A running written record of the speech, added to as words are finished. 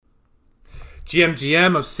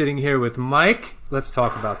GMGM, I'm sitting here with Mike. Let's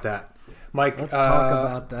talk about that. Mike, let's talk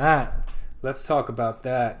about that. Let's talk about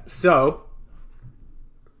that. So,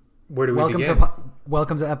 where do we begin?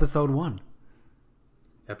 Welcome to episode 1.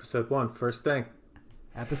 Episode 1, first thing.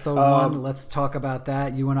 Episode 1, let's talk about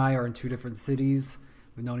that. You and I are in 2 different cities.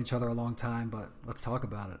 We've known each other a long time, but let's talk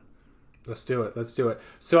about it. Let's do it.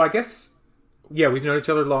 So I guess, yeah, we've known each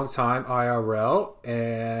other a long time, IRL,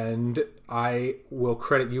 and I will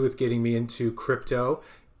credit you with getting me into crypto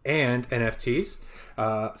and NFTs.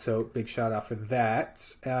 So big shout out for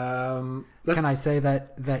that. Can I say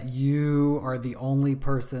that you are the only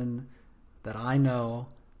person that I know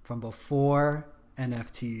from before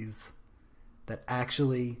NFTs that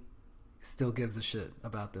actually still gives a shit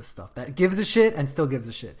about this stuff. That gives a shit and still gives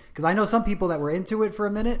a shit. Because I know some people that were into it for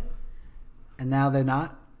a minute and now they're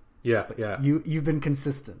not. Yeah. You've been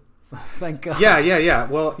consistent. So thank God. Yeah.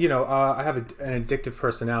 Well, I have an addictive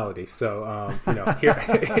personality. So,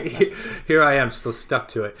 here I am still stuck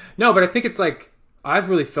to it. No, but I think it's like, I've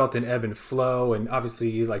really felt an ebb and flow, and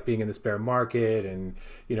obviously like being in this bear market and,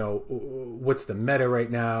 what's the meta right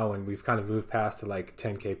now. And we've kind of moved past to like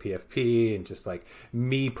 10K PFP and just like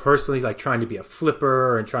me personally, like trying to be a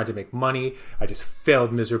flipper and trying to make money. I just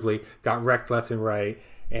failed miserably, got wrecked left and right.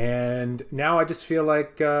 And now I just feel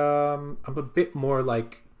like I'm a bit more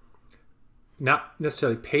like not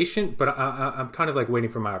necessarily patient, but I'm kind of like waiting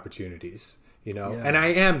for my opportunities, Yeah. And I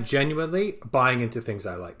am genuinely buying into things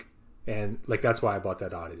I like. And like that's why I bought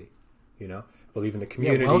that oddity, Believe in the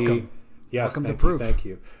community. Yeah, welcome. Yes, welcome to Proof. Thank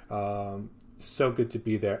you. So good to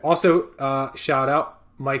be there. Also, shout out,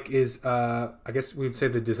 Mike is I guess we would say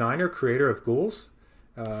the designer, creator of Ghouls.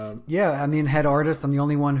 Head artist. I'm the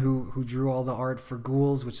only one who drew all the art for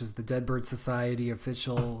Ghouls, which is the Deadbird Society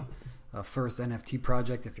official first NFT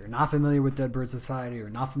project. If you're not familiar with Deadbird Society or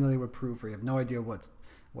not familiar with Proof, or you have no idea what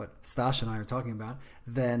Stash and I are talking about,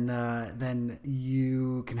 then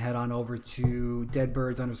you can head on over to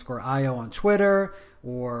deadbirds_io on Twitter,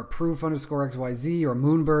 or proof_xyz, or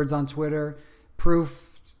moonbirds on Twitter.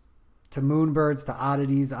 Proof to moonbirds to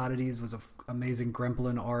oddities. Oddities was an amazing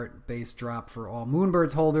Gremlin art base drop for all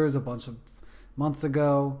moonbirds holders a bunch of months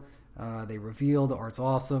ago. They revealed the art's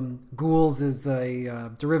awesome. Ghouls is a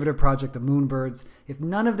derivative project of Moonbirds. If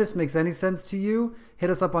none of this makes any sense to you, hit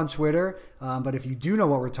us up on Twitter. But if you do know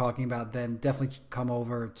what we're talking about, then definitely come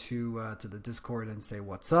over to the Discord and say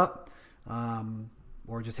what's up.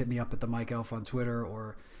 Or just hit me up at the Mike Elf on Twitter,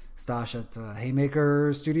 or Stash at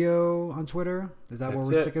Haymaker Studio on Twitter. Is that what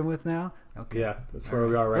we're sticking with now? Okay. Yeah, that's where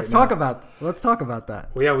we are right Let's now. Let's talk about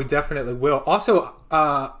that. Well, yeah, we definitely will. Also,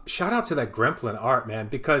 shout out to that Gremlin art, man,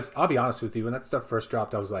 because I'll be honest with you, when that stuff first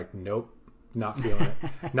dropped, I was like, nope, not feeling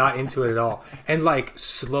it, not into it at all. And like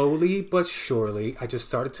slowly but surely, I just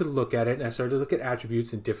started to look at it, and I started to look at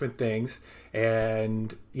attributes and different things.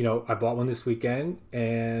 And, I bought one this weekend,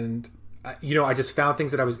 and I just found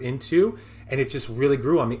things that I was into, and it just really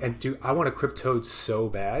grew on me. And dude, I want a Cryptoad so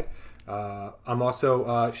bad. I'm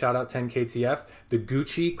also shout out 10KTF, the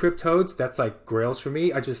Gucci Cryptoads. That's like grails for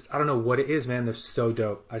me. I don't know what it is, man. They're so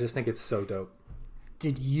dope. I just think it's so dope.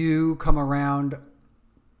 Did you come around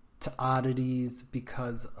to oddities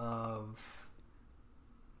because of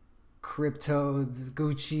Cryptoads,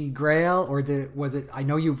 Gucci, Grail, or was it? I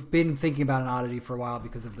know you've been thinking about an oddity for a while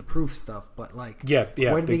because of the Proof stuff, but like, yeah.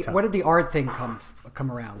 Where did the art thing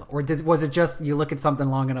come around, or was it just you look at something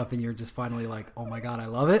long enough and you're just finally like, oh my God, I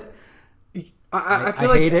love it. I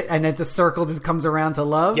hate it, and then the circle just comes around to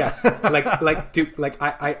love. Yes, dude,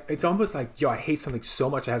 it's almost like, I hate something so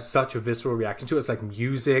much. I have such a visceral reaction to it. It's like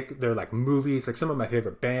music, they're like movies, like some of my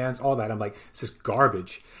favorite bands, all that. I'm like, it's just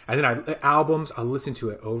garbage. And then albums, I listen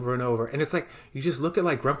to it over and over, and it's like you just look at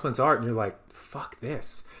like Gremplin's art, and you're like, fuck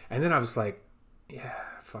this. And then I was like, yeah,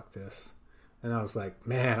 fuck this. And I was like,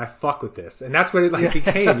 man, I fuck with this. And that's what it like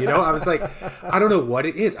became. I was like, I don't know what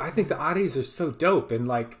it is. I think the oddities are so dope, and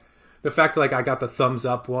like. The fact that like I got the thumbs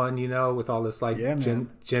up one, with all this like Gen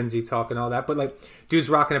Z talk and all that, but like dude's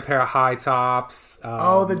rocking a pair of high tops.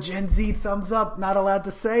 The Gen Z thumbs up, not allowed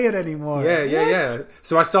to say it anymore. Yeah.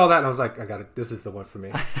 So I saw that and I was like, I got it. This is the one for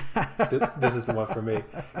me. This is the one for me.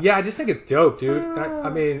 Yeah, I just think it's dope, dude. I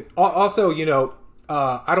mean, also,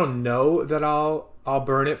 I don't know that I'll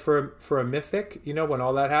burn it for a mythic, when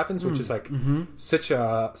all that happens, which is like such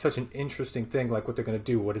an interesting thing. Like what they're gonna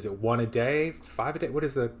do. What is it? 1 a day, 5 a day? What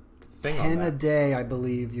is the 10 a day, I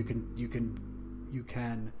believe. You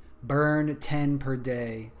can burn 10 per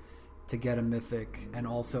day to get a mythic, and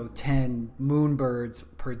also 10 moonbirds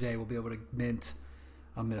per day will be able to mint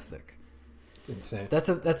a mythic. It's insane. That's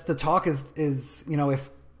the talk is if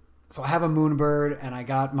so I have a Moonbird, and I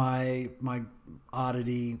got my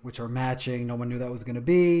Oddity, which are matching. No one knew that was going to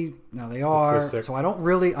be. Now they are. So I don't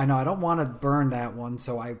want to burn that one.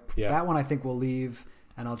 So that one I think will leave,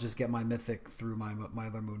 and I'll just get my Mythic through my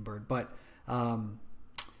other Moonbird. But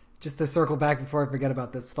just to circle back before I forget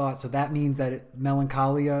about this thought, so that means that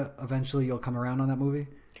Melancholia, eventually you'll come around on that movie?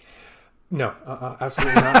 No,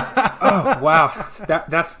 absolutely not. Oh, wow.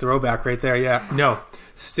 That's throwback right there. Yeah. No.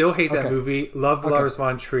 Still hate that movie. Love Lars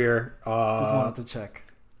von Trier. Just wanted to check.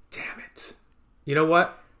 Damn it. You know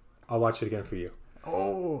what? I'll watch it again for you.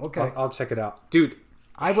 Oh, okay. I'll check it out. Dude,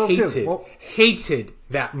 I will too. Well, hated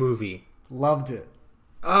that movie. Loved it.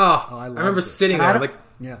 I remember sitting there like...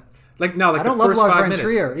 Yeah. Like, no, like I don't love Lars von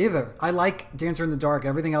Trier either. I like Dancer in the Dark.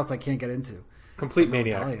 Everything else I can't get into. Complete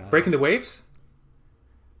maniac. Breaking the Waves?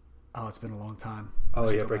 Oh, it's been a long time. Oh,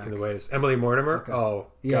 yeah, Breaking the Waves. Emily Mortimer? Okay. Oh,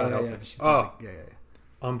 yeah. Yeah.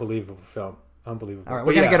 Unbelievable film. Unbelievable. All right,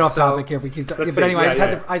 we're going to get off topic here if we keep talking. But anyway,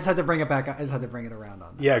 I just had to bring it back. I just had to bring it around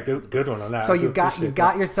on that. Yeah, good one on that. So you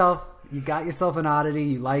got yourself an Oddity.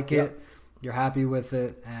 You like it. You're happy with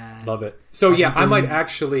it. And love it. So I might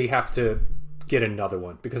actually have to get another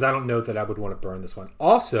one because I don't know that I would want to burn this one.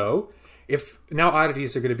 Also, if now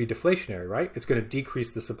oddities are going to be deflationary, right? It's going to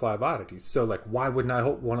decrease the supply of oddities. So like, why wouldn't I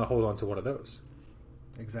want to hold on to one of those?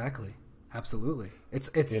 Exactly. Absolutely. It's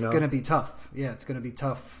going to be tough. Yeah, it's going to be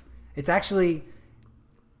tough. It's actually,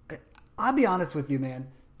 I'll be honest with you, man.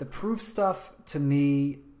 The proof stuff to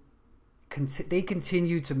me, they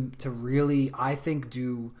continue to really, I think,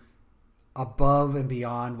 do above and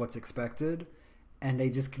beyond what's expected. And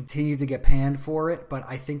they just continue to get panned for it. But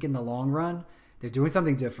I think in the long run, they're doing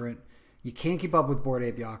something different. You can't keep up with Bored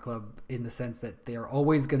Ape Yacht Club in the sense that they're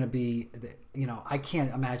always going to be, I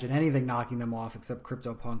can't imagine anything knocking them off except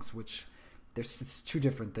CryptoPunks, which there's two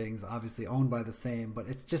different things, obviously owned by the same. But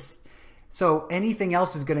it's just, so anything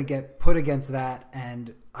else is going to get put against that.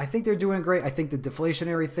 And I think they're doing great. I think the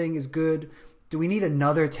deflationary thing is good. Do we need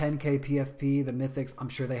another 10K PFP? The Mythics, I'm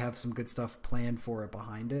sure they have some good stuff planned for it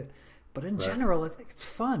behind it. But in general, I think it's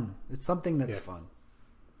fun. It's something that's fun.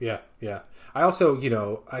 Yeah. I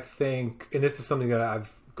also, I think, and this is something that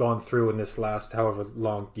I've gone through in this last however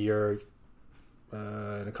long year,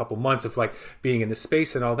 in a couple months of like being in the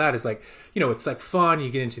space and all that is like, it's like fun. You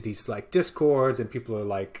get into these like Discords and people are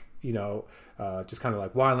like, just kind of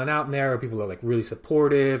like wilding out in there. Or people are like really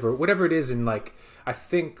supportive or whatever it is. And like, I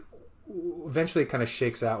think eventually it kind of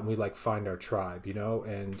shakes out and we like find our tribe,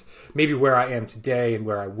 and maybe where I am today and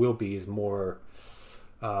where I will be is more,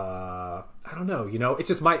 I don't know, it's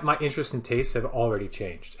just my interests and tastes have already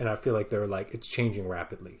changed. And I feel like they're like, it's changing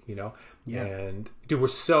rapidly, Yeah. And dude, we're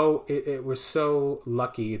so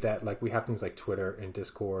lucky that like we have things like Twitter and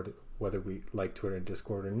Discord, whether we like Twitter and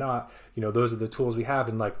Discord or not, those are the tools we have.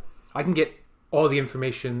 And like, I can get all the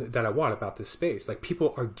information that I want about this space. Like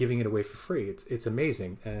people are giving it away for free. It's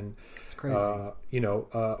amazing. And it's crazy. We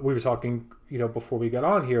were talking, before we got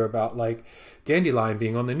on here about like Dandelion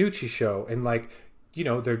being on the Nucci show and like,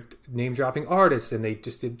 they're name dropping artists and they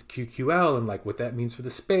just did QQL and like what that means for the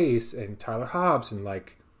space and Tyler Hobbs and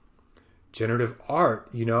like generative art,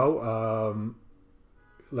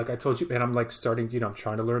 like I told you, man, I'm like starting, I'm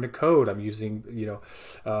trying to learn to code. I'm using,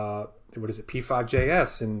 what is it?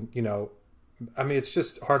 P5JS and, I mean, it's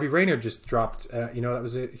just Harvey Rayner just dropped, that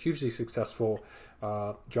was a hugely successful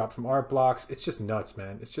drop from Art Blocks. It's just nuts,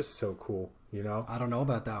 man. It's just so cool, I don't know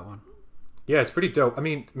about that one. Yeah, it's pretty dope. I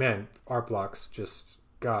mean, man, Art Blocks just,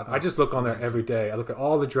 God, I just look on there every day. I look at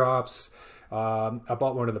all the drops. I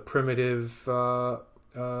bought one of the primitive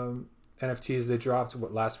NFTs they dropped,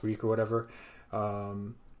 last week or whatever.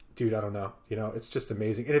 Dude, I don't know. It's just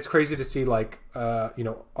amazing. And it's crazy to see like,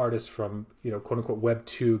 artists from, quote unquote Web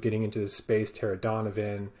 2 getting into this space, Tara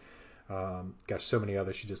Donovan. Gosh, so many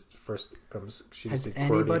others. She just first comes. Has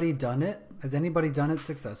anybody done it? Has anybody done it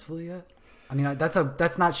successfully yet? I mean,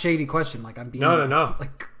 that's not shady question. Like I'm being no.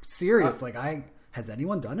 Like serious. Has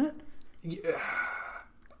anyone done it? Yeah.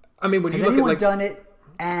 I mean, when has you look anyone at done it,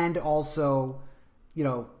 and also,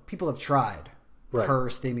 people have tried. Right.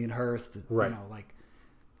 Hurst, Damien Hirst. Right.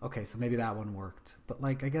 Okay, so maybe that one worked, but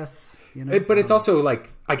like I guess but it's also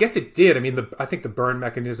like I guess it did. I mean, I think the burn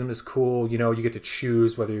mechanism is cool. You get to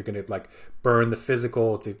choose whether you're going to like burn the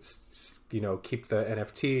physical to keep the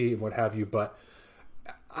NFT and what have you. But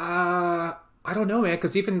I don't know, man,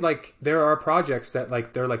 because even like there are projects that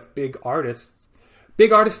like they're like big artists in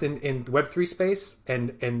Web3 space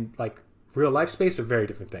and like real life space are very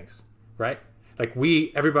different things, right? Like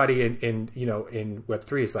everybody in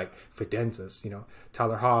Web3 is like Fidenzas,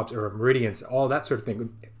 Tyler Hobbs or Meridians, all that sort of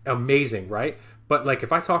thing. Amazing, right? But like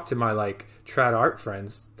if I talk to my like trad art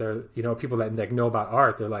friends, they're people that like know about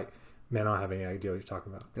art, they're like, Man, I don't have any idea what you're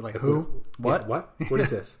talking about. They're like, who? What? Yeah, what? What is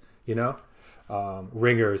this? You know?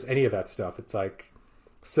 Ringers, any of that stuff. It's like,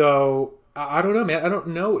 so I don't know, man. I don't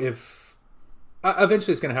know if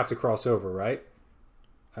eventually it's going to have to cross over, right?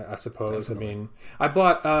 I suppose. Definitely. I mean, I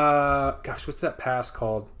bought, gosh, what's that pass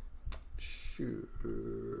called? Shoot.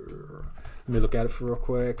 Let me look at it for real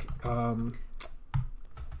quick. Damn,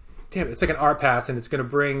 it's like an art pass, and it's going to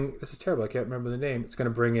bring, this is terrible, I can't remember the name. It's going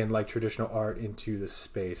to bring in like traditional art into the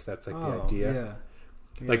space. That's like the idea.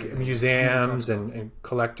 Like museums and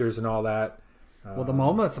collectors and all that. Well, the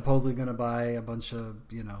MoMA is supposedly going to buy a bunch of,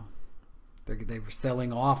 you know, they were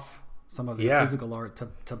selling off some of the physical art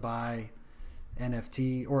to buy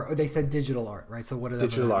NFT, or they said digital art, right? So what is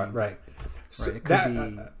digital art, right? So it could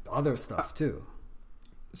be other stuff too.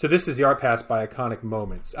 So this is the art pass by Iconic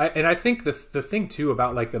Moments, and I think the thing too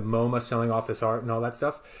about like the MoMA selling off this art and all that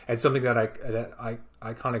stuff, and something that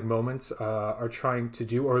Iconic Moments are trying to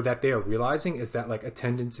do, or that they are realizing, is that like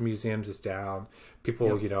attendance in museums is down.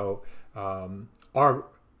 People, you know, are.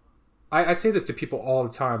 I say this to people all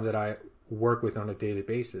the time that I work with on a daily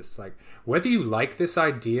basis. Like, whether you like this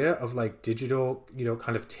idea of like digital, you know,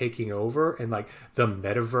 kind of taking over and like the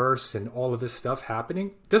metaverse and all of this stuff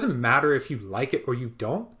happening, doesn't matter if you like it or you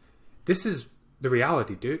don't. This is the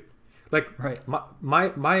reality, dude. Like,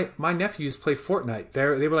 my nephews play Fortnite. They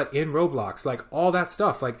were like in Roblox, like all that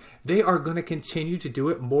stuff. Like, they are going to continue to do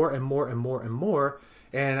it more and more and more and more.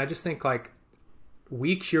 And I just think like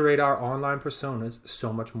we curate our online personas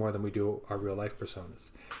so much more than we do our real life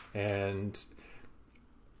personas. And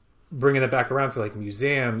bringing it back around to like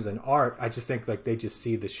museums and art, I just think like they just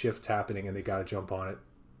see the shift happening and they got to jump on it.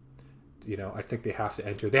 You know, I think they have to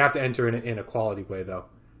enter in a quality way though,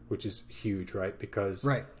 which is huge, right? Because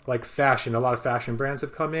like fashion, a lot of fashion brands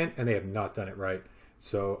have come in and they have not done it right.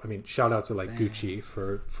 So, I mean, shout out to like Gucci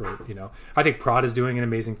for, you know, I think Prada's doing an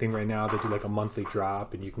amazing thing right now. They do like a monthly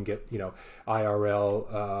drop and you can get, you know,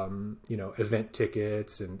 IRL, you know, event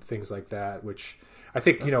tickets and things like that, which I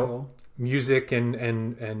think, that's, you know, cool. Music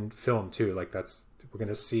and film too. Like we're going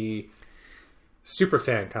to see super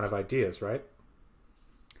fan kind of ideas, right?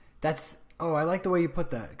 I like the way you put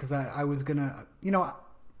that. Cause I was gonna, you know,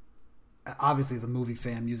 obviously as a movie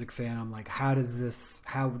fan, music fan, I'm like, how does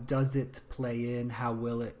it play in? How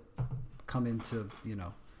will it come into, you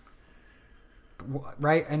know,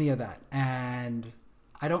 right? Any of that. And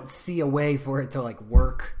I don't see a way for it to like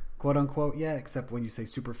work, quote unquote, yet, except when you say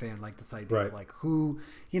super fan, like this idea of like who,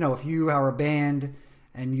 you know, if you are a band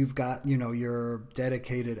and you've got, you know, your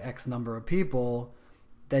dedicated X number of people,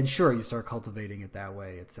 then sure, you start cultivating it that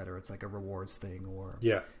way, et cetera. It's like a rewards thing, or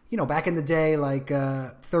you know, back in the day, like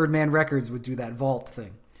Third Man Records would do that vault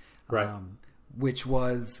thing, right? Which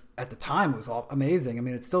was at the time was all amazing. I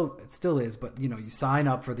mean, it still is, but you know, you sign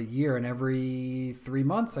up for the year, and every 3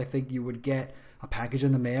 months, I think you would get a package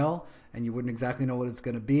in the mail, and you wouldn't exactly know what it's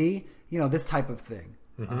going to be. You know, this type of thing.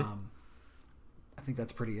 Mm-hmm. I think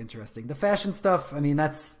that's pretty interesting. The fashion stuff, I mean,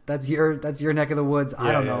 that's your neck of the woods.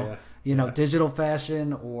 I don't know. You know, digital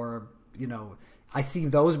fashion, or, you know, I see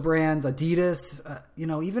those brands, Adidas, you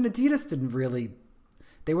know, even Adidas didn't really,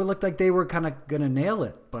 looked like they were kind of going to nail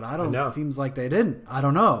it, but it seems like they didn't. I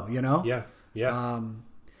don't know, you know? Yeah.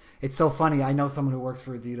 It's so funny. I know someone who works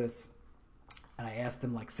for Adidas, and I asked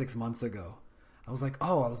him like 6 months ago. I was like, you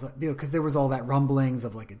know, because there was all that rumblings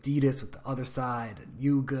of like Adidas with the other side and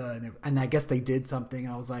Yuga, and I guess they did something.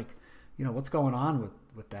 And I was like, you know, what's going on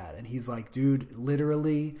with that? And he's like, dude,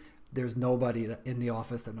 literally, there's nobody in the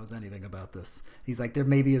office that knows anything about this. He's like, there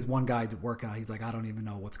maybe is one guy working on it. He's like, I don't even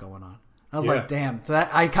know what's going on. I was like, damn. So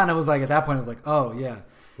I kind of was like, at that point, I was like, oh yeah,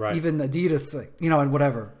 right. Even Adidas, like, you know, and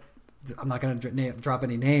whatever. I'm not going to drop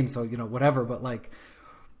any names, so you know, whatever. But like,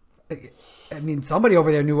 I mean, somebody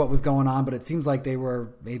over there knew what was going on, but it seems like they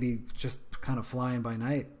were maybe just kind of flying by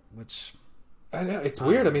night, which I know it's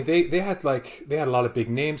weird. I mean, they had a lot of big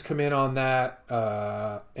names come in on that,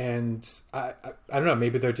 and I don't know.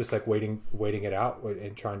 Maybe they're just like waiting it out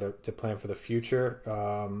and trying to plan for the future.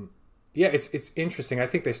 Yeah, it's interesting. I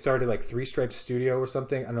think they started like Three Stripes Studio or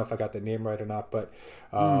something. I don't know if I got the name right or not, but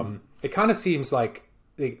it kind of seems like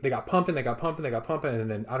they got pumping,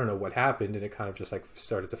 and then I don't know what happened, and it kind of just like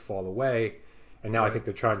started to fall away. And now I think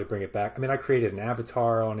they're trying to bring it back. I mean, I created an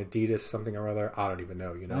avatar on Adidas, something or other. I don't even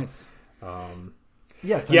know, you know. Nice. Sign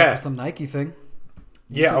up for some Nike thing.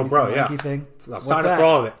 Nike thing. Sign up for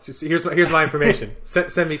all of it. Just, here's my information.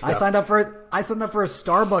 Send me stuff. I signed up for a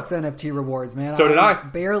Starbucks NFT rewards, man. So did I.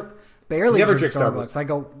 barely Never drink drink Starbucks.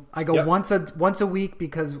 Starbucks. I go once a week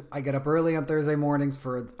because I get up early on Thursday mornings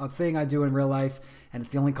for a thing I do in real life, and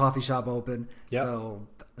it's the only coffee shop open. Yep. So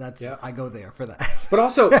I go there for that. But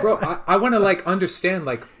also, bro, I want to like understand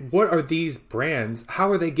like what are these brands? How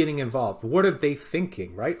are they getting involved? What are they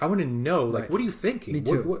thinking? Right? I want to know like what are you thinking? Me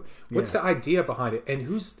too. What's the idea behind it? And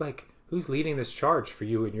who's leading this charge for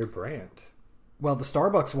you and your brand? Well, the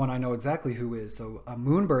Starbucks one I know exactly who is. So a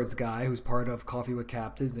Moonbirds guy who's part of Coffee with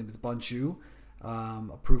Captains, his name is Bunchu.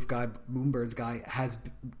 A proof guy, Moonbirds guy,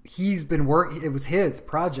 he's been working. It was his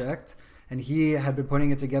project, and he had been putting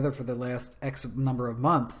it together for the last X number of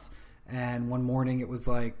months. And one morning, it was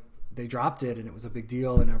like they dropped it, and it was a big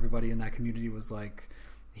deal. And everybody in that community was like,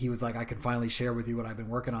 he was like, I can finally share with you what I've been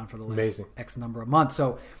working on for the last X number of months.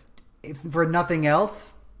 So, if for nothing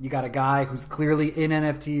else, you got a guy who's clearly in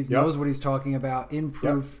NFTs, knows what he's talking about, in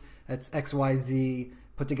proof. That's XYZ.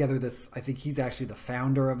 Put together this, I think he's actually the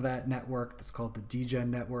founder of that network. That's called the DGen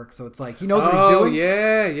network. So it's like he knows what he's doing.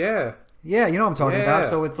 Yeah. Yeah, you know what I'm talking about.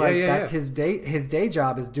 So it's like that's his day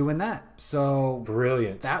job is doing that. So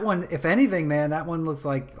brilliant. That one, if anything, man, that one looks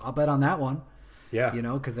like I'll bet on that one. Yeah. You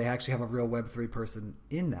know, because they actually have a real Web3 person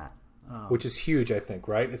in that. Which is huge, I think,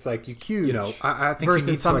 right? It's like huge. You know, I think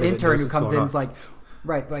versus some intern who comes in and is like,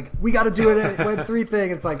 right, like we got to do it a Web3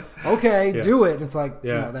 thing. It's like, okay, do it. It's like,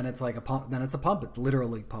 you know, then it's like a pump. Then it's a pump. It's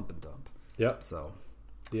literally pump and dump. Yep. So,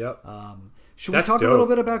 yep. Should we talk a little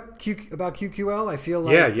bit about QQL? I feel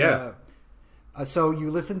like so you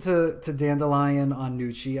listened to Dandelion on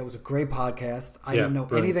Nucci. It was a great podcast. I didn't know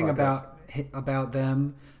anything about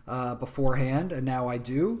them beforehand, and now I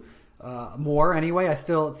do more. Anyway,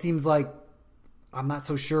 it seems like I'm not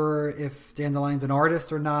so sure if Dandelion's an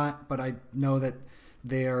artist or not, but I know that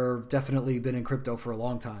they're definitely been in crypto for a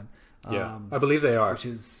long time. I believe they are. Which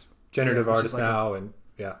is generative artist like now, and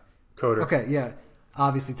coder. Okay, yeah.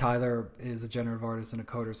 Obviously, Tyler is a generative artist and a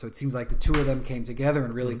coder, so it seems like the two of them came together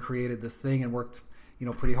and really created this thing and worked,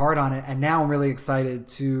 pretty hard on it. And now I'm really excited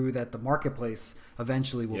too that the marketplace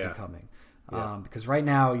eventually will be coming, because right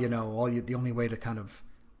now, the only way to kind of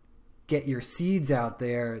get your seeds out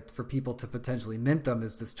there for people to potentially mint them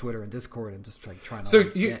is just Twitter and Discord and just like trying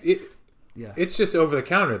to. It's just over the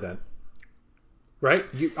counter then, right?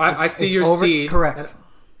 I see your seed, correct?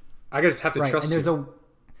 I just have to trust and there's you.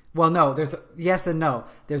 There's yes and no.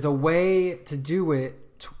 There's a way to do it.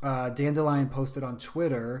 Dandelion posted on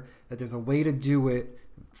Twitter that there's a way to do it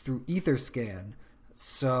through Etherscan.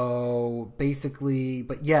 So basically,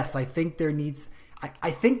 but yes, I think there needs.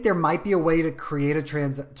 I think there might be a way to create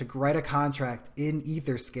to write a contract in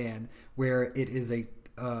Etherscan where it is a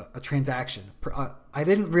transaction. I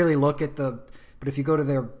didn't really look at but if you go to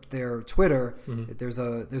their Twitter, there's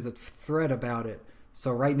a thread about it.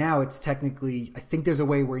 So right now it's technically, I think there's a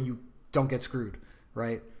way where you don't get screwed,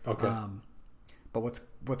 right? Okay. But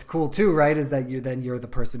what's cool too, right, is that you're the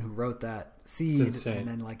person who wrote that seed, and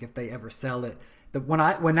then like if they ever sell it, when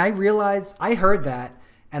I realized I heard that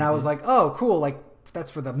and I was like, oh cool, like that's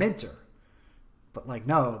for the minter, but like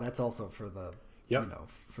no, that's also for the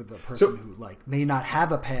for the person who like may not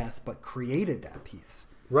have a pass but created that piece,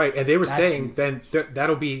 right? And they were saying then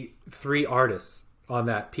that'll be 3 artists on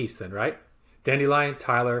that piece, then, right? Dandelion,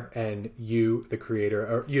 Tyler, and you, the creator,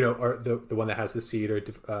 or or the one that has the seed, or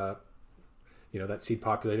that seed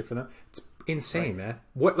populated for them. It's insane, man.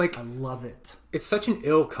 I love it. It's such an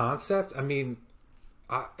ill concept. I mean,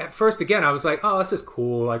 at first, again, I was like, oh, this is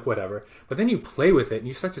cool, like whatever. But then you play with it and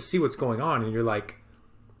you start to see what's going on, and you're like,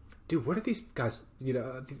 dude, what are these guys?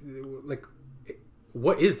 Like,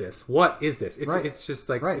 what is this? What is this? It's just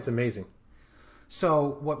like it's amazing.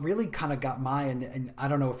 So what really kind of got and I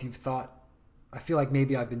don't know if you've thought. I feel like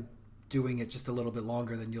maybe I've been doing it just a little bit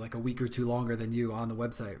longer than you, like a week or two longer than you on the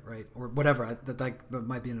website, right? Or whatever. That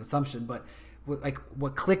might be an assumption, but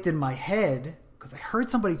what clicked in my head, because I heard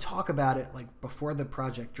somebody talk about it like before the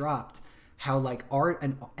project dropped, how like art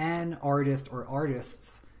and an artist or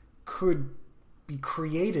artists could be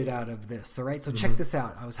created out of this. All right, so check this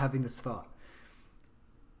out. I was having this thought.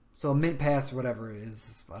 So a mint pass, whatever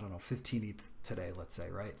is, I don't know, 15 ETH today, let's say,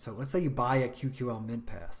 right? So let's say you buy a QQL mint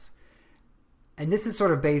pass. And this is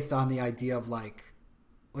sort of based on the idea of like,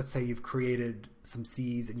 let's say you've created some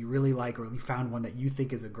seeds and you really like, or you found one that you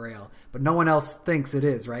think is a grail, but no one else thinks it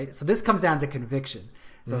is, right? So this comes down to conviction.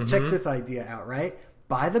 So check this idea out, right?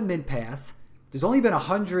 Buy the mint pass. There's only been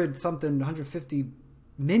 150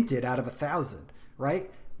 minted out of 1,000, right?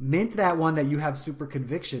 Mint that one that you have super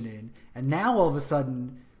conviction in. And now all of a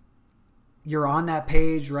sudden you're on that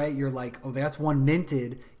page, right? You're like, oh, that's one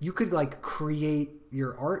minted. You could like create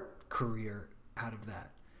your art career out of that,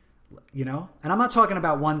 and I'm not talking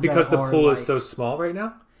about ones because that the pool is so small right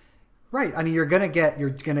now. Right. I mean, you're gonna get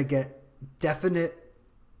definite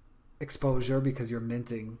exposure because you're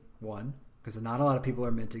minting one, because not a lot of people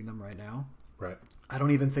are minting them right now. Right. I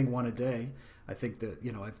don't even think one a day. I think that,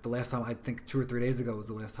 the last time, I think 2 or 3 days ago was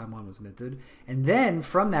the last time one was minted. And then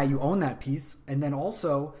from that, you own that piece. And then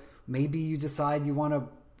also maybe you decide you want to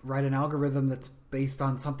write an algorithm that's based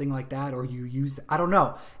on something like that, or you use, I don't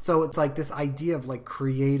know. So it's like this idea of like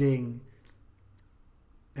creating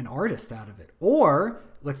an artist out of it. Or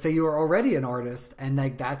let's say you are already an artist and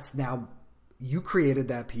like that's now, you created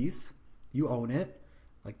that piece, you own it,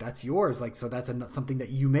 like that's yours. Like, so that's something that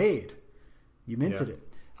you made, you minted it.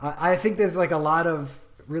 I think there's like a lot of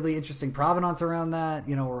really interesting provenance around that,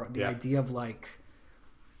 or the idea of like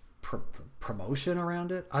promotion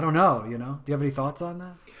around it. I don't know, do you have any thoughts on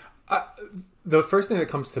that? The first thing that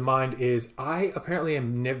comes to mind is I apparently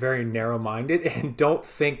am very narrow-minded and don't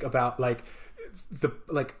think about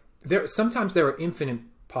sometimes there are infinite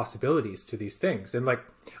possibilities to these things. And like,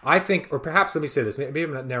 I think, or perhaps let me say this, maybe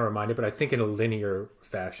I'm not narrow-minded, but I think in a linear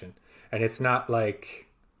fashion. And it's not like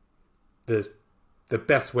the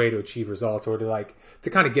best way to achieve results, or to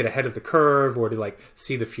kind of get ahead of the curve, or to like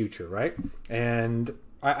see the future, right? And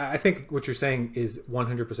I think what you're saying is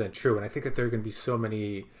 100% true, and I think that there are going to be so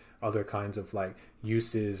many other kinds of like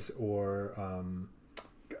uses or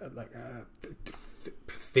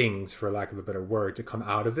things, for lack of a better word, to come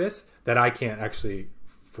out of this that I can't actually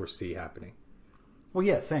foresee happening. Well,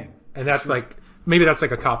 yeah, same. And that's like, maybe that's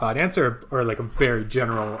like a cop-out answer, or like a very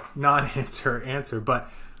general non-answer answer, but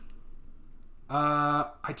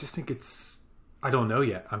I just think I don't know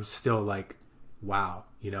yet. I'm still like, wow,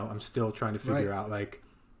 I'm still trying to figure out like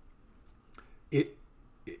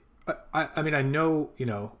I mean, I know,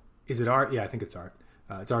 is it art? Yeah, I think it's art.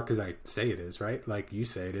 It's art because I say it is, right? Like you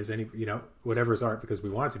say it is. Whatever is art because we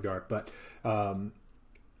want it to be art. But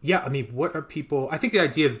yeah, I mean, what are people? I think the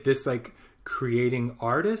idea of this like creating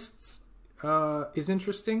artists is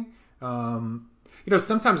interesting.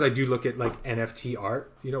 Sometimes I do look at like NFT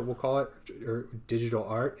art, we'll call it, or digital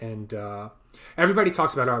art, and everybody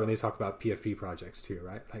talks about art when they talk about PFP projects too,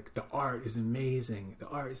 right? Like the art is amazing. The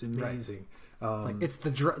art is amazing. Right. It's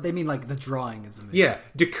like they mean like the drawing is amazing. Yeah,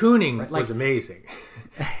 de Kooning was amazing.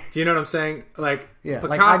 Do you know what I'm saying? Like, yeah,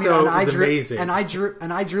 Picasso is drew, amazing. And I drew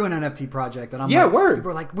an NFT project, and I'm word.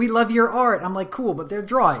 People are like, we love your art. I'm like, cool, but they're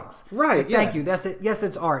drawings, right? Like, thank you. That's it. Yes,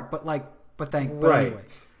 it's art, but anyway.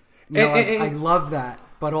 I love that,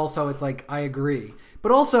 but also it's like, I agree.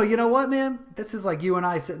 But also, you know what, man? This is like you and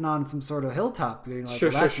I sitting on some sort of hilltop being like,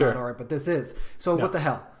 that's not art, but this is. So what the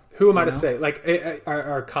hell? Who am I to say? Like,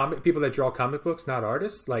 are comic people that draw comic books not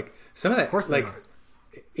artists? Like, some of that, of course like,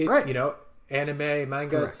 they are. Right. Anime,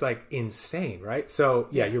 manga, correct. It's like insane, right? So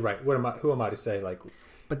yeah, you're right. Who am I to say? Like,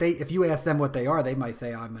 but if you ask them what they are, they might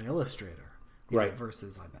say, I'm an illustrator, right?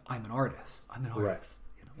 Versus I'm an artist. I'm an artist.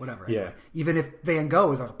 Right. Whatever. Anyway. Yeah. Even if Van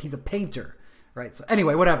Gogh is a piece of painter, right? So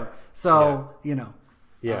anyway, whatever. So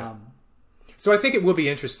Yeah. So I think it will be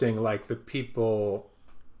interesting, like the people.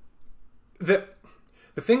 The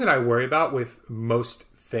thing that I worry about with most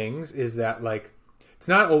things is that like it's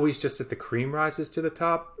not always just that the cream rises to the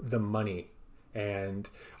top, the money. And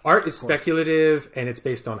art is speculative and it's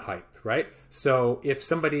based on hype, right? So if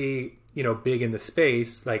somebody, big in the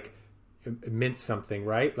space, like mints something,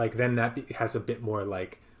 right? Like then that has a bit more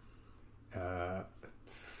like,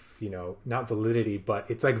 not validity, but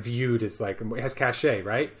it's like viewed as like, it has cachet,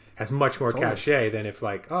 right? Has much more cachet than if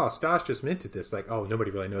like, oh, Stosh just minted this. Like, oh,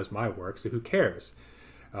 nobody really knows my work, so who cares?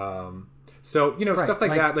 Right. Stuff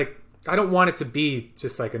like that. Like, I don't want it to be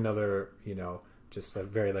just like another, just a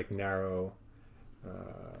very like narrow,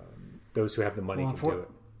 those who have the money can do it.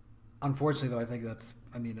 Unfortunately, though, I think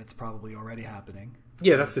it's probably already happening.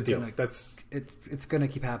 Yeah, that's the deal. It's going to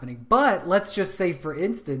keep happening. But let's just say, for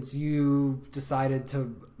instance, you decided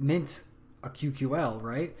to mint a QQL,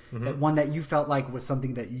 right? Mm-hmm. That one that you felt like was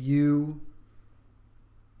something that you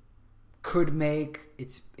could make.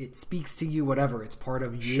 It speaks to you, whatever. It's part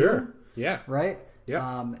of you. Sure. Yeah. Right?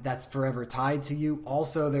 Yeah. That's forever tied to you.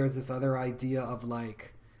 Also, there's this other idea of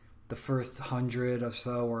like the first 100 or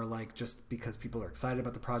so, or like just because people are excited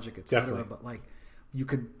about the project, etc. Definitely. But like you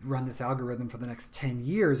could run this algorithm for the next 10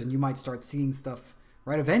 years and you might start seeing stuff,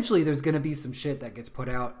 right? Eventually there's going to be some shit that gets put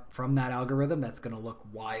out from that algorithm that's going to look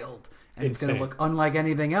wild and Insane. It's going to look unlike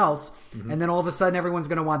anything else. Mm-hmm. And then all of a sudden everyone's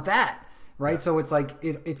going to want that, right? Yeah. So it's like,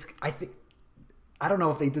 I don't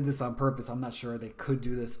know if they did this on purpose. I'm not sure they could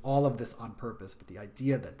do all of this on purpose, but the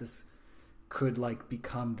idea that this could like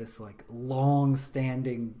become this like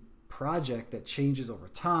long-standing project that changes over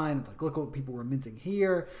time. Like, look what people were minting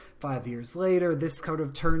here 5 years later. This kind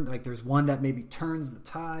of turned, like there's one that maybe turns the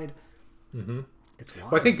tide. Mm-hmm. It's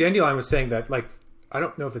wild. Well, I think Dandelion was saying that, like, I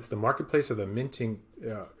don't know if it's the marketplace or the minting,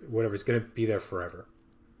 whatever, is going to be there forever,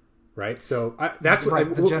 right? So that's what, right,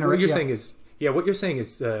 what you're saying is, what you're saying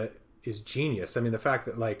is genius. I mean, the fact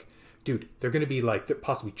that, like, dude, they're going to be like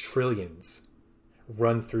possibly trillions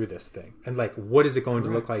run through this thing, and like, what is it going to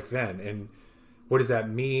look like then, and what does that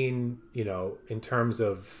mean? You know, in terms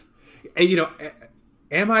of, you know,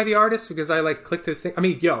 am I the artist because I like clicked this thing? I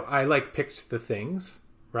mean, I like picked the things,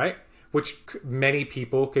 right? Which many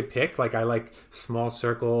people could pick. Like, I like small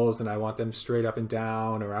circles and I want them straight up and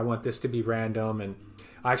down, or I want this to be random. And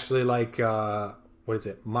I actually like,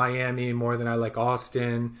 Miami more than I like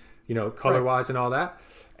Austin, you know, color wise and all that.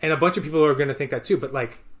 And a bunch of people are going to think that too. But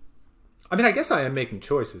like, I mean, I guess I am making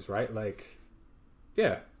choices, right? Like,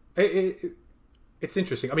 yeah, it's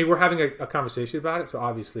interesting. I mean, we're having a conversation about it. So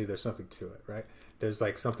obviously there's something to it, right? There's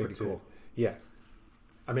like something to, cool. Yeah.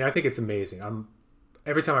 I mean, I think it's amazing.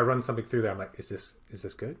 Every time I run something through there, I'm like, is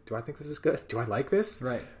this good? Do I think this is good? Do I like this?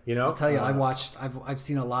 Right. You know, I'll tell you, I've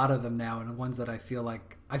seen a lot of them now, and the ones that I feel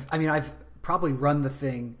like, I've probably run the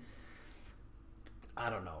thing, I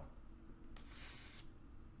don't know,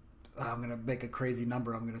 I'm going to make a crazy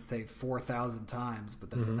number. I'm going to say 4,000 times, but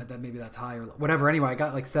that maybe that's high or whatever. Anyway, I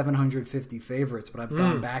got like 750 favorites, but I've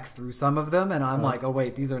gone back through some of them, and I'm like, oh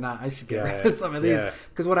wait, these are not, I should get rid of some of these.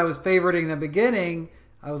 Because what I was favoriting in the beginning,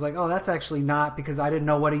 I was like, oh, that's actually not, because I didn't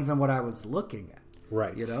know what I was looking at.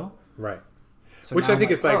 Right. You know? Right. So which I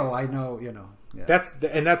think is like, oh, I know, you know. Yeah.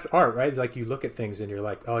 That's art, right? Like, you look at things and you're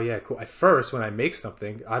like, oh yeah, cool. At first, when I make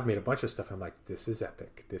something, I've made a bunch of stuff, and I'm like, this is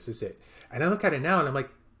epic. This is it. And I look at it now and I'm like,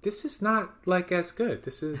 this is not like as good.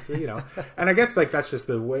 This is, you know, and I guess like that's just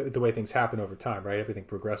the way things happen over time, right? Everything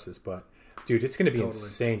progresses, but dude, it's going to be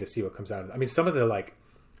insane to see what comes out of it. I mean, some of the like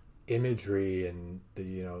imagery and the,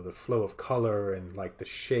 you know, the flow of color and like the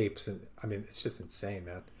shapes, and I mean, it's just insane,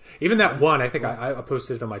 man. Even that one, I think cool. I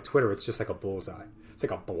posted it on my Twitter. It's just like a bullseye. It's like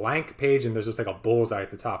a blank page and there's just like a bullseye at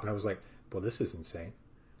the top, and I was like, well, this is insane.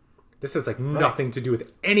 This has like nothing to do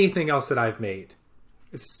with anything else that I've made.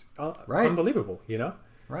 It's unbelievable, you know?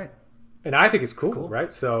 Right. And I think it's cool,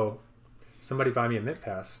 right? So somebody buy me a mint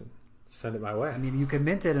pass and send it my way. I mean, you can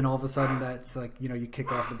mint it, and all of a sudden that's like, you know, you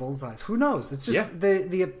kick off the bullseyes. Who knows? It's just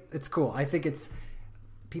it's cool. I think it's,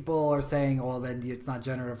 people are saying, well, then it's not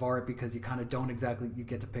generative art because you kind of don't exactly, you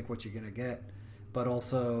get to pick what you're going to get. But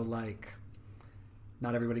also, like,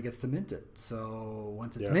 not everybody gets to mint it. So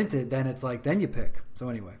once it's minted, then it's like, then you pick. So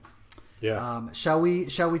anyway. Yeah. Shall we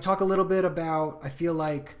talk a little bit about, I feel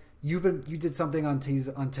like, you did something on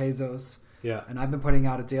Tezos, and I've been putting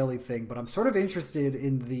out a daily thing, but I'm sort of interested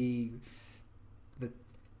in the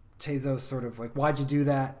Tezos sort of like, why'd you do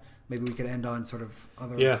that? Maybe we could end on sort of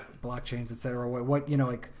other blockchains, etc. What you know,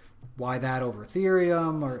 like, why that over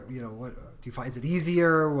Ethereum, or you know, what do you find? Is it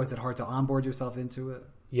easier? Was it hard to onboard yourself into it?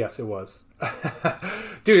 Yes, it was,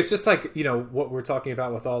 dude. It's just like, you know, what we're talking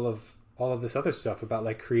about with all of this other stuff about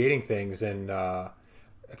like creating things, and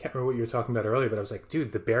I can't remember what you were talking about earlier, but I was like,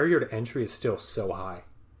 dude, the barrier to entry is still so high,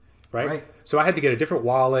 right? So I had to get a different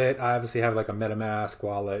wallet. I obviously have like a MetaMask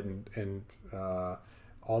wallet and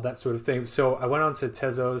all that sort of thing. So I went on to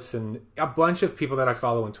Tezos, and a bunch of people that I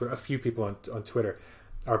follow on Twitter, a few people on Twitter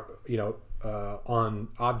are, you know, on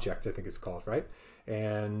Object, I think it's called, right?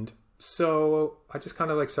 And so I just kind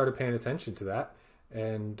of like started paying attention to that.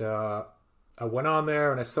 And I went on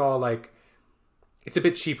there and I saw like, it's a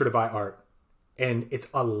bit cheaper to buy art. And it's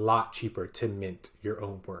a lot cheaper to mint your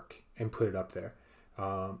own work and put it up there.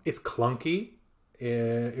 It's clunky.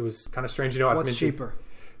 It was kind of strange. You know, what's cheaper?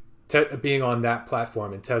 Being on that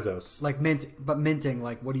platform in Tezos. Like minting,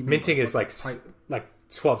 like, what do you mean? Minting is like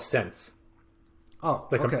 12 cents. Oh,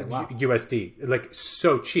 like okay, wow. USD. Like,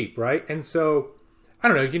 so cheap, right? And so, I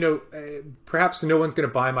don't know, you know, perhaps no one's going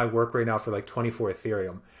to buy my work right now for like 24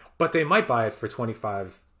 Ethereum, but they might buy it for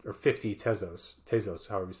 25 or 50 Tezos,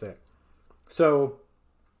 however you say it. So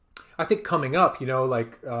I think coming up, you know,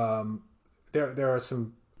 like there are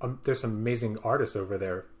some there's some amazing artists over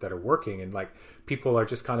there that are working, and like people are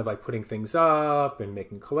just kind of like putting things up and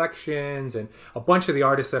making collections, and a bunch of the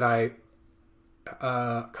artists that I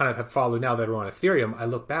kind of have followed now that are on Ethereum, I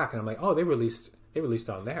look back and I'm like, oh, they released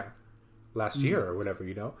on there last year or whatever,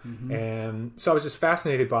 you know. And so I was just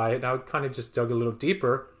fascinated by it, and I kind of just dug a little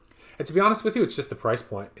deeper. And to be honest with you, it's just the price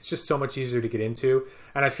point. It's just so much easier to get into.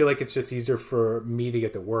 And I feel like it's just easier for me to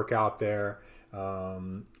get the work out there.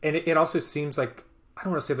 And it also seems like, I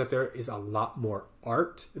don't want to say that there is a lot more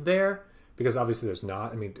art there, because obviously there's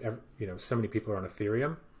not. I mean, you know, so many people are on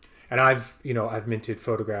Ethereum. And I've minted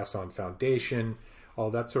photographs on Foundation, all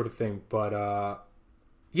that sort of thing. But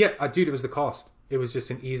dude, it was the cost. It was just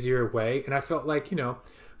an easier way. And I felt like, you know,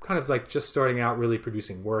 kind of like just starting out, really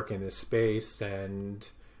producing work in this space, and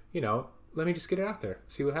let me just get it out there,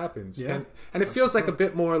 see what happens. Yeah. And it feels like a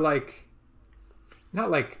bit more like, not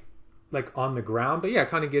like on the ground, but yeah,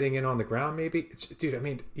 kind of getting in on the ground maybe. Dude, I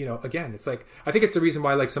mean, again, it's like, I think it's the reason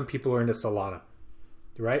why like some people are into Solana,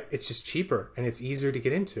 right? It's just cheaper and it's easier to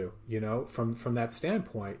get into, from that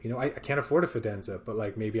standpoint. I can't afford a Fidenza, but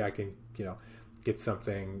like maybe I can, get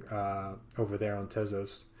something over there on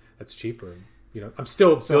Tezos that's cheaper. I'm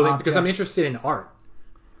still building because I'm interested in art,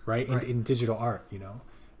 right? In digital art,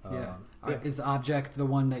 Yeah. Is Object the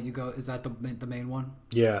one that you go? Is that the main one?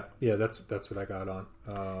 Yeah. That's what I got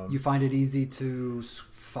on. You find it easy to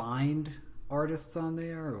find artists on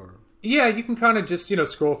there, or? Yeah, you can kind of just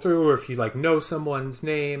scroll through, or if you like know someone's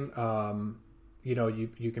name,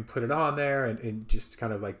 you can put it on there and just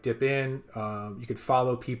kind of like dip in. You could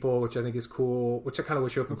follow people, which I think is cool. Which I kind of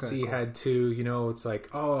wish OpenSea had too. It's like,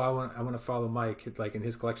 oh, I want to follow Mike like in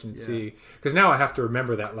his collection and see, because now I have to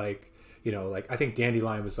remember that like. Like I think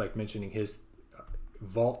Dandelion was like mentioning his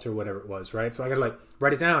vault or whatever it was, right? So I gotta like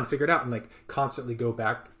write it down, figure it out, and like constantly go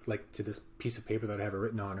back like to this piece of paper that I have it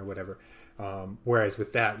written on or whatever. Whereas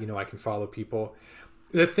with that, I can follow people.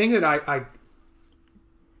 The thing that I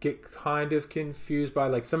get kind of confused by,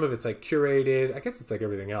 like some of it's like curated. I guess it's like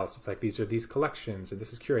everything else. It's like these are these collections and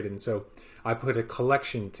this is curated, and so I put a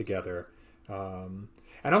collection together, and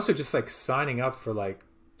also just like signing up for like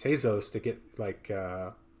Tezos to get like.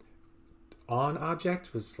 On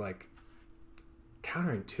Object was like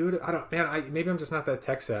counterintuitive. Maybe I'm just not that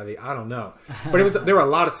tech savvy. I don't know, but there were a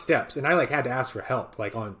lot of steps, and I like had to ask for help,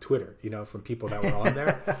 like on Twitter, from people that were on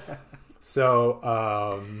there. So,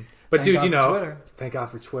 but dude, thank God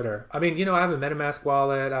for Twitter. I mean, I have a MetaMask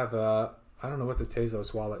wallet. I have I don't know what the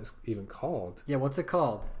Tezos wallet is even called. Yeah, what's it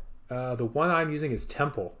called? The one I'm using is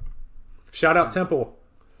Temple. Shout out Temple.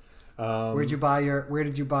 Where did you buy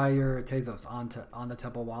your Tezos on the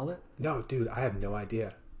Temple wallet? No, dude, I have no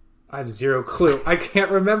idea. I have zero clue. I can't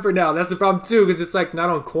remember now. That's the problem too, because it's like not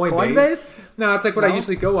on Coinbase. Coinbase? No, it's like what I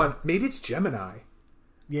usually go on. Maybe it's Gemini.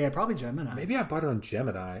 Yeah, probably Gemini. Maybe I bought it on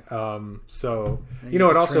Gemini. So it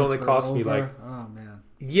also only cost me like. Oh man.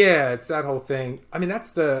 Yeah, it's that whole thing. I mean, that's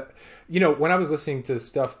the. When I was listening to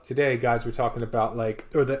stuff today, guys were talking about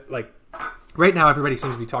right now everybody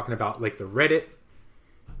seems to be talking about like the Reddit.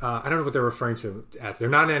 I don't know what they're referring to as. They're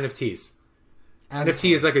not NFTs. Avatars.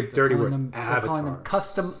 NFT is like a dirty word. They're calling them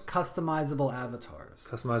customizable avatars.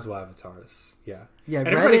 Customizable avatars. Yeah. Yeah. And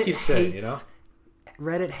Reddit everybody keeps saying,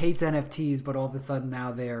 Reddit hates NFTs, but all of a sudden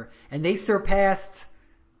now they surpassed,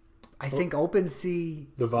 I think, OpenSea.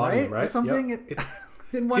 The volume, right? Or something Yep.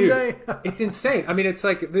 in one day. It's insane. I mean, it's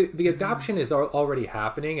like the adoption is already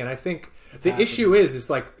happening, and I think issue is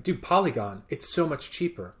like, dude, Polygon, it's so much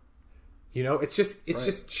cheaper. It's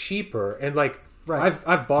just cheaper, and like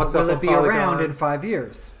I've bought stuff on Polygon. Will it be around in 5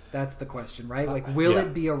 years? That's the question, right? Like, will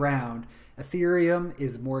it be around? Ethereum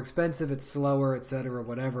is more expensive, it's slower, etc.,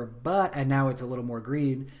 whatever. And now it's a little more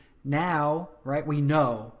green. Now, right? We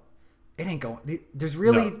know it ain't going. There's two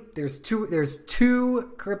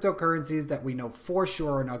cryptocurrencies that we know for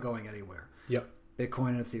sure are not going anywhere. Yep. Bitcoin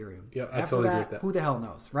and Ethereum. Yeah, I totally agree with that. Who the hell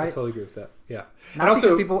knows, right? I totally agree with that. Yeah. Not and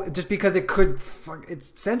also, people, just because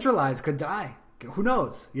it's centralized, could die. Who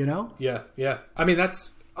knows? Yeah. I mean, I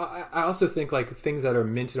also think like things that are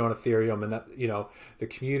minted on Ethereum and that the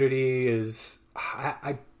community is.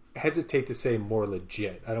 I hesitate to say more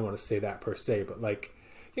legit. I don't want to say that per se, but like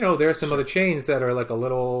there are some other chains that are like a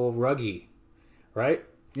little ruggy, right?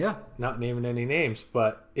 Yeah. Not naming any names,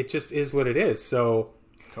 but it just is what it is. So.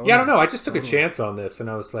 Totally. Yeah, I don't know. I just took a chance on this, and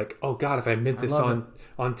I was like, "Oh God, if I mint this on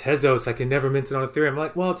Tezos, I can never mint it on Ethereum." I'm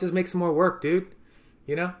like, "Well, it just makes some more work, dude."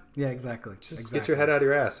 Yeah, exactly. Just get your head out of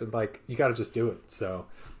your ass, and like, you got to just do it. So,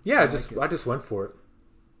 yeah, I just went for it.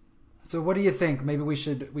 So, what do you think? Maybe we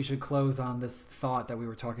should close on this thought that we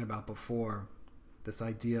were talking about before. This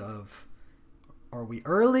idea of, are we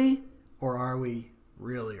early or are we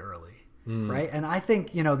really early, right? And I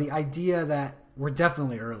think the idea that we're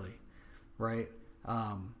definitely early, right?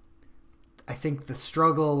 I think the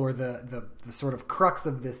struggle or the sort of crux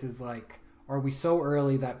of this is like, are we so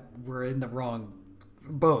early that we're in the wrong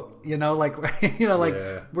boat?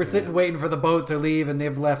 We're sitting waiting for the boat to leave and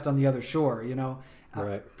they've left on the other shore.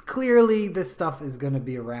 Right. Clearly, this stuff is going to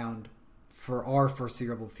be around for our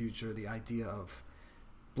foreseeable future. The idea of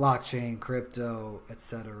blockchain, crypto,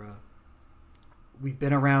 etc. We've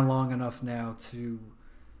been around long enough now to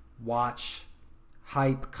watch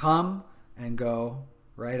hype come and go,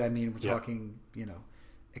 right? I mean, we're talking,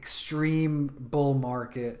 extreme bull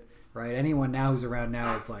market, right? Anyone now who's around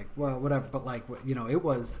now is like, well, whatever. But like, it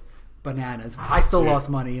was bananas. I still lost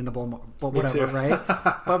money in the bull market, but whatever, right?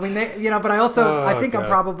 But I mean, but I also I think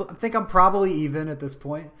I'm probably even at this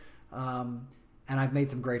point. And I've made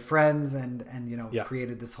some great friends and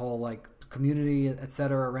created this whole like community, et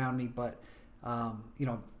cetera, around me. But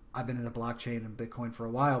I've been in the blockchain and Bitcoin for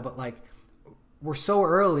a while, but like we're so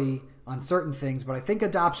early on certain things, but I think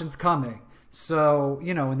adoption's coming. So,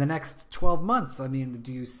 in the next 12 months, I mean,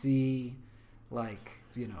 do you see like,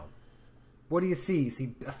 what do you see? You see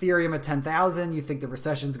Ethereum at 10,000? You think the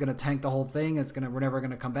recession's going to tank the whole thing? We're never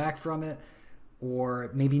going to come back from it?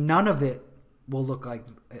 Or maybe none of it will look like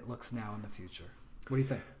it looks now in the future? What do you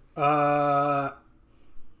think?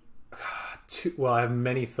 Well, I have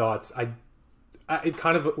many thoughts. It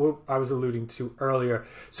kind of what I was alluding to earlier.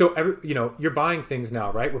 So you're buying things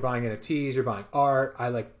now, right? We're buying NFTs. You're buying art.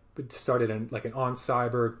 I started in like an on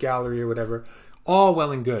cyber gallery or whatever. All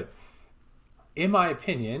well and good. In my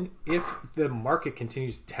opinion, if the market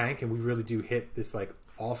continues to tank and we really do hit this like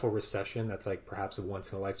awful recession, that's like perhaps a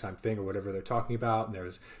once in a lifetime thing or whatever they're talking about, and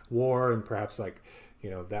there's war and perhaps like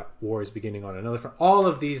that war is beginning on another front. All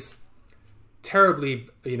of these terribly,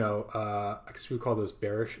 I guess we call those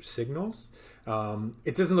bearish signals.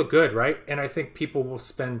 It doesn't look good, right? And I think people will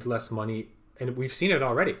spend less money, and we've seen it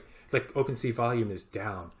already. Like OpenSea volume is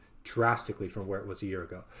down drastically from where it was a year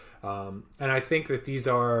ago. And I think that these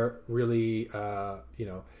are really,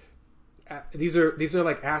 these are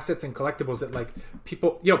like assets and collectibles that like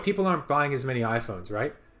people aren't buying as many iPhones,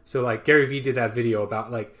 right? So like Gary Vee did that video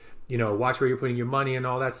about like, watch where you're putting your money and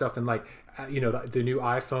all that stuff. And like, the new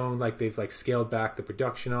iPhone, like they've like scaled back the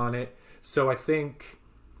production on it. So I think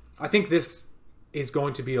this is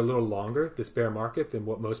going to be a little longer, this bear market, than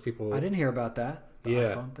what most people. I didn't hear about that. The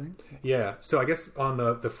iPhone thing. Yeah. So I guess on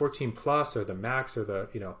the 14 Plus or the Max or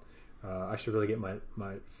the I should really get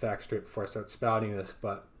my facts straight before I start spouting this,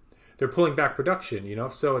 but they're pulling back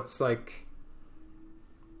production. So it's like,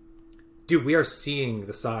 dude, we are seeing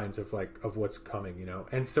the signs of what's coming.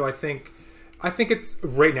 And so I think it's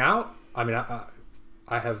right now. I mean,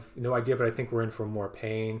 I have no idea, but I think we're in for more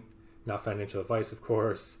pain. Not financial advice, of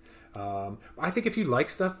course. I think if you like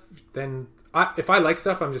stuff, then if I like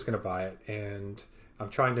stuff, I'm just going to buy it. And I'm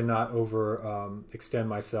trying to not extend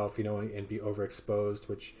myself, and be overexposed,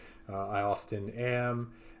 which I often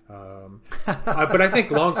am. But I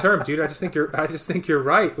think long term, dude, I just think you're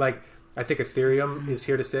right. Like, I think Ethereum is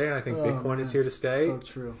here to stay, and I think Bitcoin is here to stay. So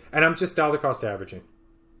true. And I'm just dollar cost averaging.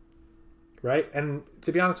 Right? And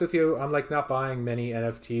to be honest with you, I'm like not buying many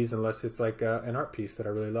NFTs unless it's like an art piece that I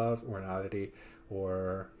really love, or an oddity,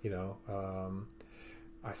 or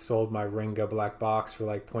I sold my Ringa black box for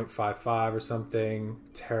like 0.55 or something.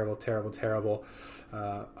 Terrible.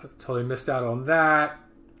 I totally missed out on that.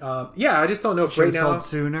 I just don't know if right now. Sold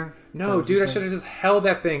sooner. No, dude, I should have just held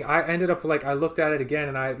that thing. I ended up I looked at it again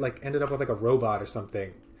and I ended up with like a robot or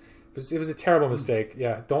something. It was a terrible mistake.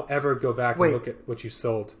 Yeah, don't ever go back and look at what you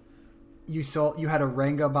sold. You had a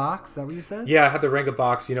Renga box, is that what you said? Yeah, I had the Renga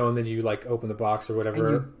box, and then you like open the box or whatever.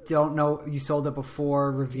 And you don't know, you sold it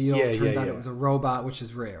before reveal. Turns out it was a robot, which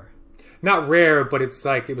is rare. Not rare, but it's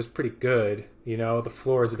like it was pretty good. The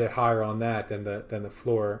floor is a bit higher on that than the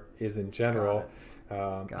floor is in general.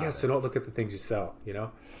 So don't look at the things you sell.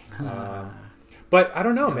 But I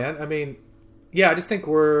don't know, man. I mean, I just think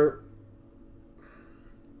we're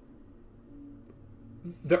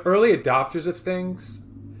the early adopters of things.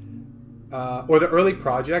 Or the early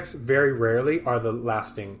projects very rarely are the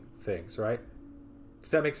lasting things, right?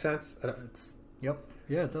 Does that make sense? Yep.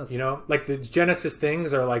 Yeah, it does. Like the Genesis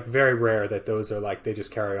things are like very rare that those are like they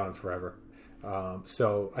just carry on forever.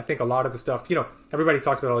 So I think a lot of the stuff, everybody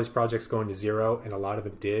talks about all these projects going to zero, and a lot of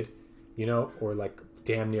them did, or like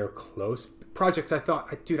damn near close. Projects I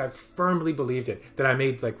thought, dude, I firmly believed in, that I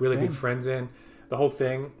made like really big friends in, the whole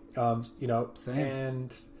thing, Same.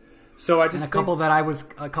 And so I just a couple that I was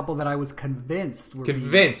convinced were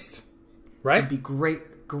right? Would be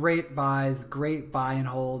great buys, great buy and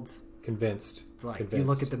holds. Convinced. It's like you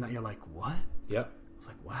look at them and you're like, what? Yep. It's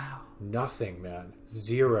like, wow. Nothing, man.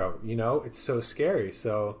 Zero. It's so scary.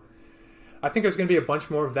 So I think there's going to be a bunch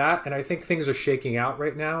more of that, and I think things are shaking out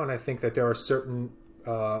right now, and I think that there are certain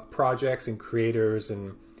projects and creators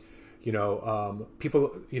and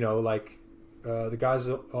people, like the guys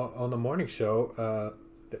on the morning show.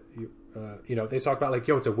 They talk about like,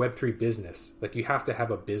 it's a Web3 business. Like you have to have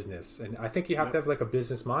a business, and I think you have to have like a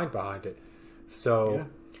business mind behind it. So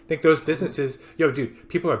I think those businesses, dude,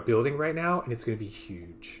 people are building right now, and it's going to be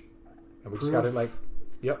huge. And we just got to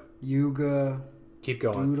Yuga, keep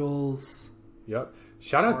going. Doodles. Yep.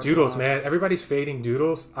 Shout out Doodles, man. Everybody's fading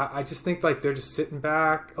Doodles. I just think like they're just sitting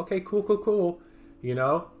back. Okay, cool.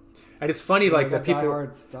 And it's funny, Yeah, like they that got people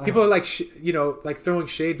diehards. are like like throwing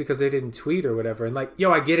shade because they didn't tweet or whatever. And like,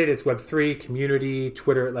 yo, I get it. It's Web3 community.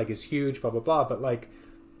 Twitter like is huge. Blah blah blah. But like,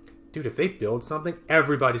 dude, if they build something,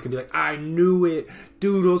 everybody's gonna be like, I knew it,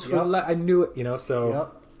 doodles for I knew it. You know, so.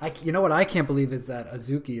 Yep. You know what I can't believe is that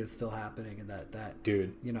Azuki is still happening, and that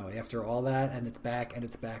dude, you know, after all that, and it's back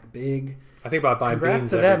big. I think about buying Congrats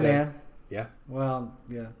beans to every them, day. man. Yeah. Well,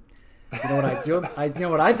 yeah. You know what I do? You know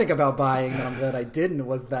what I think about buying, and I'm glad I didn't,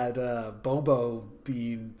 was that Bobo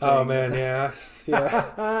bean. Oh man, yeah.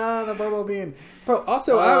 The Bobo bean. Bro,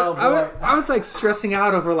 also, I was like stressing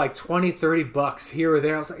out over like $20-$30 here or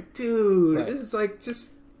there. I was like, dude, Right. this is like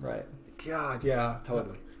just Right. God, yeah,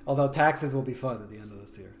 Totally. Although taxes will be fun at the end of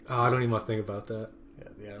this year. Oh, I don't even want to think about that.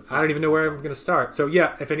 Yeah, I don't even know where I'm going to start. So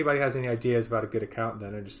yeah, if anybody has any ideas about a good accountant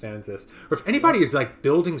that understands this, or if anybody is like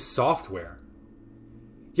building software,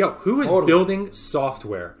 yo, who is building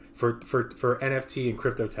software for NFT and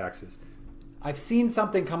crypto taxes? I've seen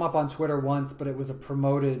something come up on Twitter once, but it was a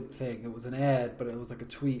promoted thing. It was an ad, but it was like a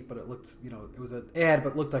tweet, but it looked, it was an ad,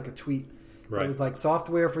 but looked like a tweet. Right. It was like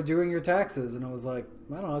software for doing your taxes, and it was like,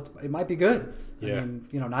 I don't know, it might be good. Yeah. I mean,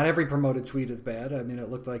 not every promoted tweet is bad. I mean, it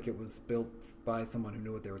looked like it was built by someone who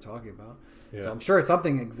knew what they were talking about. Yeah. So I'm sure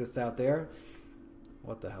something exists out there.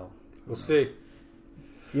 What the hell? We'll see.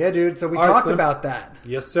 Yeah, dude. So we talked about that.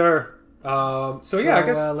 Yes, sir. So yeah, I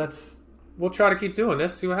guess we'll try to keep doing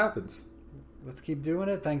this. See what happens. Let's keep doing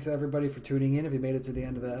it. Thanks everybody for tuning in. If you made it to the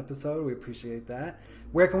end of the episode, we appreciate that.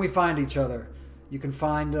 Where can we find each other? You can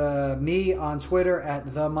find me on Twitter at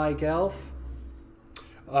 @TheMikeElf.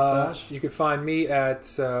 You can find me at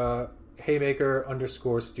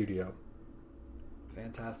Haymaker_studio.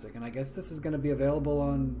 Fantastic. And I guess this is going to be available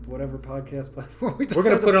on whatever podcast platform we're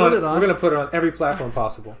going to put it on. We're going to put it on every platform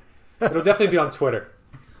possible. It'll definitely be on Twitter.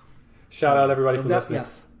 Shout out everybody for listening.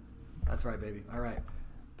 Yes. That's right, baby. All right.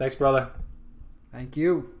 Thanks, brother. Thank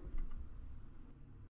you.